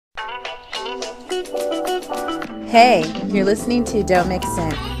Hey, you're listening to Don't Mix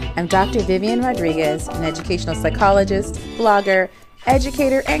In. I'm Dr. Vivian Rodriguez, an educational psychologist, blogger,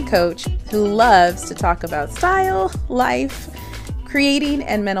 educator, and coach who loves to talk about style, life, creating,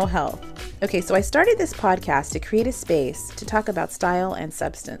 and mental health. Okay, so I started this podcast to create a space to talk about style and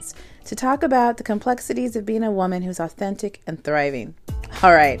substance, to talk about the complexities of being a woman who's authentic and thriving.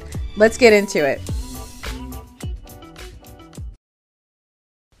 All right, let's get into it.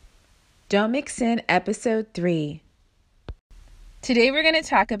 Don't Mix In, episode 3. Today we're going to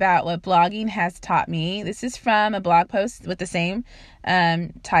talk about what blogging has taught me. This is from a blog post with the same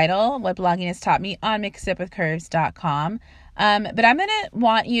title, What Blogging Has Taught Me, on mixedupwithcurves.com. But I'm going to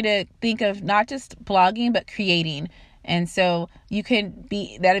want you to think of not just blogging, but creating. And so that'd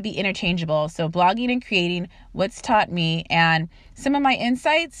be interchangeable. So blogging and creating, what's taught me, and some of my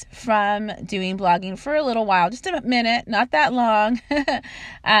insights from doing blogging for a little while, just a minute, not that long,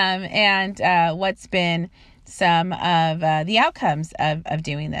 and what's been some of the outcomes of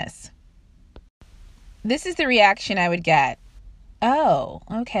doing this. This is the reaction I would get. Oh,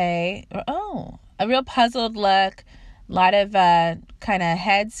 okay. Oh, a real puzzled look, a lot of kind of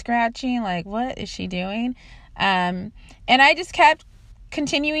head scratching, like, what is she doing? And I just kept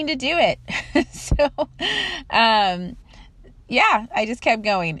continuing to do it. I just kept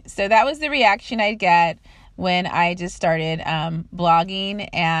going. So that was the reaction I'd get when I just started blogging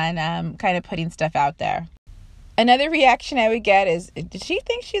and kind of putting stuff out there. Another reaction I would get is, did she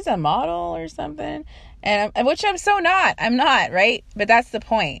think she's a model or something? And which I'm so not. I'm not, right? But that's the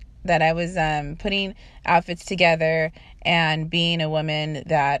point, that I was putting outfits together and being a woman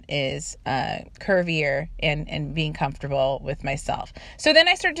that is curvier and being comfortable with myself. So then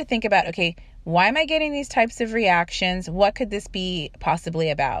I started to think about, okay, why am I getting these types of reactions? What could this be possibly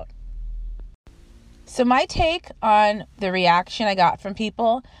about? So my take on the reaction I got from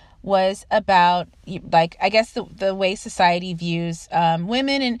people was about, like, I guess the way society views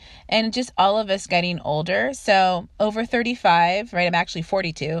women and just all of us getting older. So over 35, right? I'm actually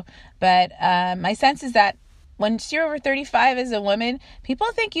 42, but my sense is that once you're over 35 as a woman, people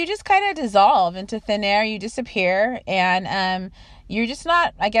think you just kind of dissolve into thin air, you disappear, and you're just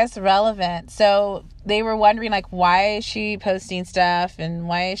not, I guess, relevant. So they were wondering, like, why is she posting stuff and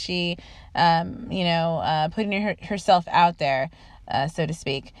why is she, putting herself out there, so to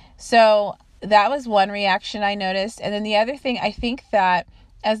speak. So that was one reaction I noticed. And then the other thing, I think that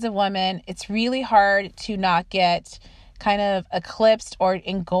as a woman, it's really hard to not get kind of eclipsed or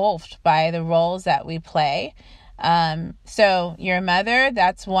engulfed by the roles that we play. So you're a mother,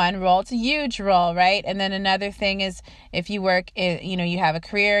 that's one role. It's a huge role, right? And then another thing is if you work, you have a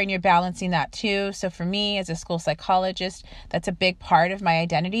career and you're balancing that too. So for me as a school psychologist, that's a big part of my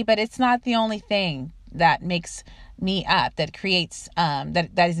identity, but it's not the only thing that makes me up, that creates,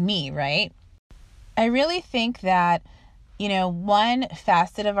 that is me, right? I really think that, one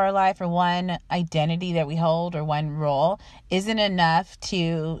facet of our life or one identity that we hold or one role isn't enough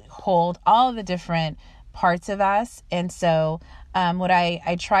to hold all the different parts of us. And so what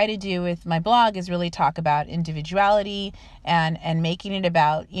I try to do with my blog is really talk about individuality and making it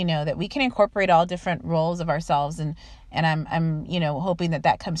about, that we can incorporate all different roles of ourselves. And I'm hoping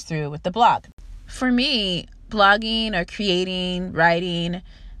that comes through with the blog. For me, blogging or creating, writing,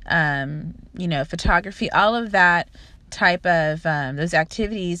 photography, all of that type of those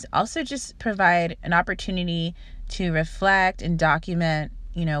activities also just provide an opportunity to reflect and document,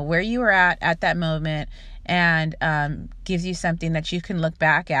 where you were at that moment, and gives you something that you can look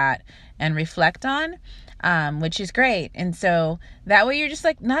back at and reflect on, which is great. And so that way you're just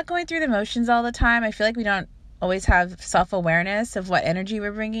like not going through the motions all the time. I feel like we don't always have self-awareness of what energy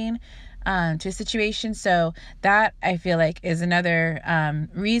we're bringing to a situation. So that, I feel like, is another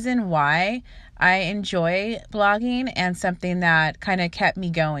reason why I enjoy blogging, and something that kind of kept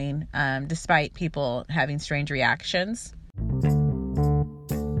me going despite people having strange reactions.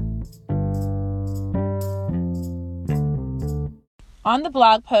 On the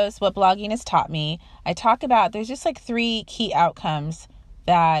blog post, What Blogging Has Taught Me, I talk about, there's just like 3 key outcomes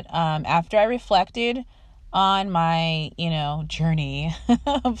that after I reflected on my, journey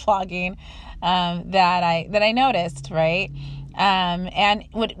of blogging, that I noticed, right? And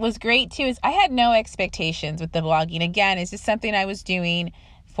what was great too is I had no expectations with the blogging. Again, it's just something I was doing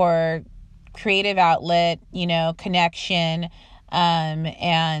for creative outlet, connection.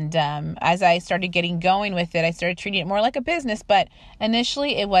 As I started getting going with it, I started treating it more like a business. But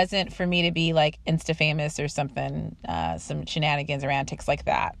initially, it wasn't for me to be like Insta famous or something, some shenanigans or antics like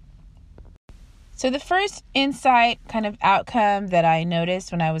that. So the first insight outcome that I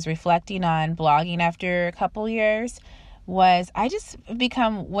noticed when I was reflecting on blogging after a couple years was I just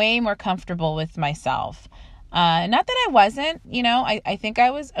become way more comfortable with myself. Not that I wasn't, I think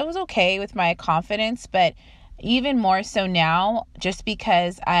I was okay with my confidence, but even more so now, just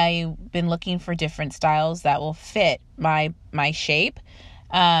because I've been looking for different styles that will fit my shape.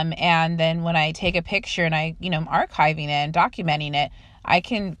 And then when I take a picture and I'm archiving it and documenting it, I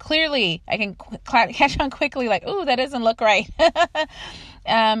can catch on quickly, like, ooh, that doesn't look right.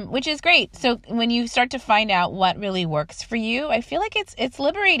 Which is great. So when you start to find out what really works for you, I feel like it's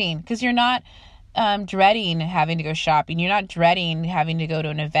liberating, because you're not dreading having to go shopping. You're not dreading having to go to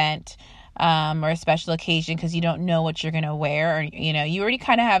an event or a special occasion because you don't know what you're going to wear, or you already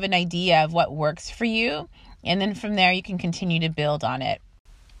kind of have an idea of what works for you, and then from there you can continue to build on it.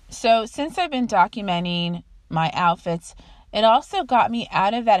 So since I've been documenting my outfits, it also got me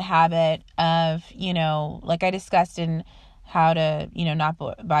out of that habit of, like I discussed in how to, not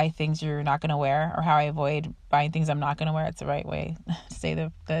buy things you're not going to wear, or how I avoid buying things I'm not going to wear. It's the right way to say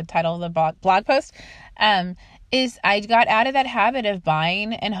the title of the blog post. Is I got out of that habit of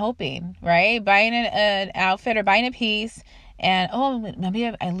buying and hoping, right? Buying an outfit or buying a piece and,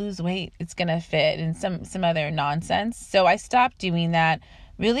 maybe I lose weight, it's going to fit, and some other nonsense. So I stopped doing that,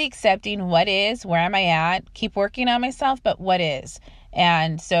 really accepting what is, where am I at, keep working on myself, but what is.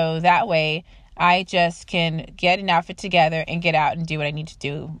 And so that way I just can get an outfit together and get out and do what I need to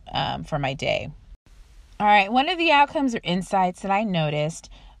do for my day. All right. One of the outcomes or insights that I noticed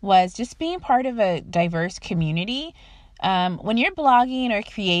was just being part of a diverse community. When you're blogging or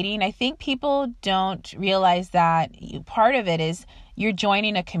creating, I think people don't realize that part of it is you're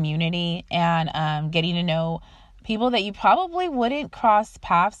joining a community and getting to know people that you probably wouldn't cross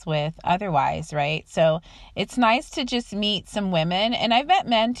paths with otherwise, right? So it's nice to just meet some women, and I've met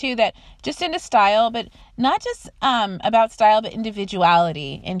men too that just into style, but not just about style, but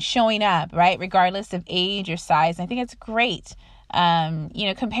individuality and showing up, right? Regardless of age or size. I think it's great.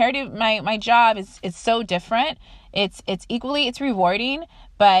 Compared to my job, it's so different. It's rewarding,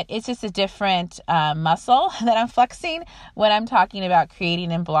 but it's just a different muscle that I'm flexing when I'm talking about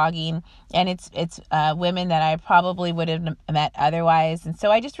creating and blogging. And it's women that I probably would have met otherwise. And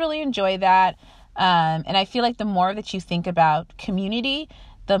so I just really enjoy that. And I feel like the more that you think about community,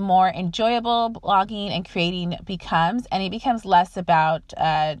 the more enjoyable blogging and creating becomes, and it becomes less about,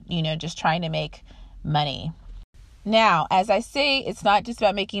 just trying to make money. Now, as I say, it's not just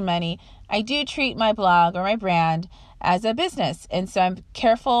about making money. I do treat my blog or my brand as a business. And so I'm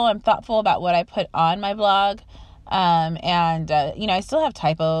careful, I'm thoughtful about what I put on my blog. I still have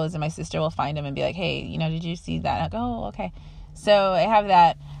typos, and my sister will find them and be like, hey, did you see that? I'll go, oh, okay. So I have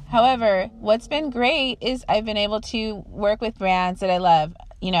that. However, what's been great is I've been able to work with brands that I love.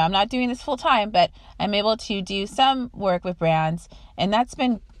 I'm not doing this full time, but I'm able to do some work with brands, and that's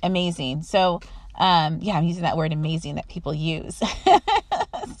been amazing. So I'm using that word amazing that people use.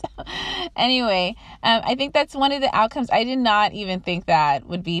 Anyway, I think that's one of the outcomes. I did not even think that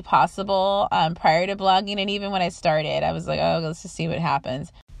would be possible prior to blogging. And even when I started, I was like, oh, let's just see what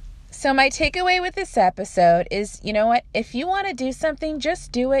happens. So my takeaway with this episode is, you know what? If you want to do something,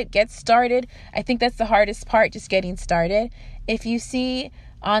 just do it. Get started. I think that's the hardest part, just getting started. If you see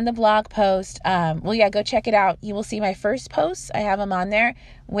on the blog post, go check it out. You will see my first posts. I have them on there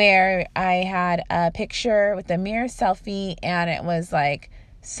where I had a picture with a mirror selfie, and it was like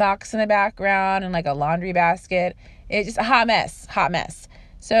socks in the background and like a laundry basket. It's just a hot mess.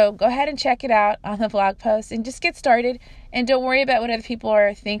 So go ahead and check it out on the blog post and just get started. And don't worry about what other people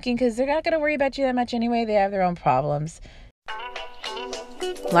are thinking, because they're not going to worry about you that much anyway. They have their own problems.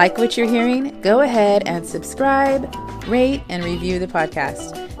 Like what you're hearing? Go ahead and subscribe, rate, and review the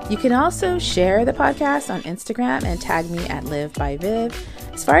podcast. You can also share the podcast on Instagram and tag me at Live by Viv.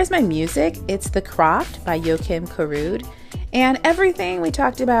 As far as my music, it's The Croft by Joachim Karud. And everything we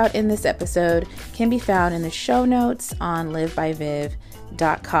talked about in this episode can be found in the show notes on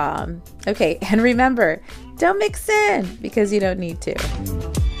livebyviv.com. Okay, and remember, don't mix in because you don't need to.